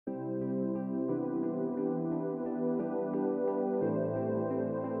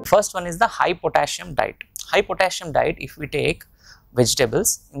First one is the high potassium diet. High potassium diet, if we take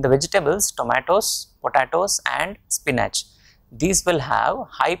vegetables, in the vegetables, tomatoes, potatoes and spinach, these will have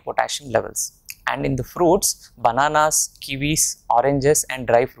high potassium levels. And in the fruits, bananas, kiwis, oranges and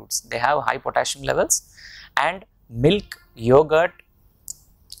dry fruits, they have high potassium levels. And milk, yogurt,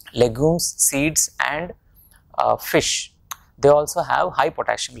 legumes, seeds and fish, they also have high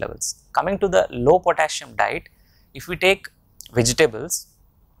potassium levels. Coming to the low potassium diet, if we take vegetables,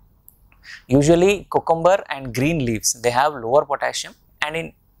 usually cucumber and green leaves, they have lower potassium.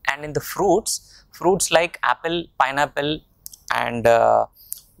 And in the fruits like apple, pineapple and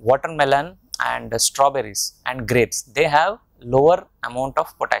watermelon and strawberries and grapes, they have lower amount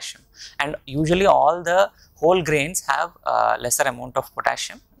of potassium. And usually all the whole grains have lesser amount of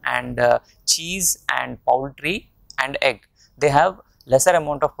potassium. And cheese and poultry and egg, they have lesser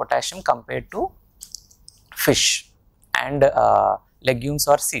amount of potassium compared to fish and legumes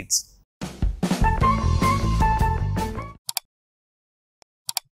or seeds.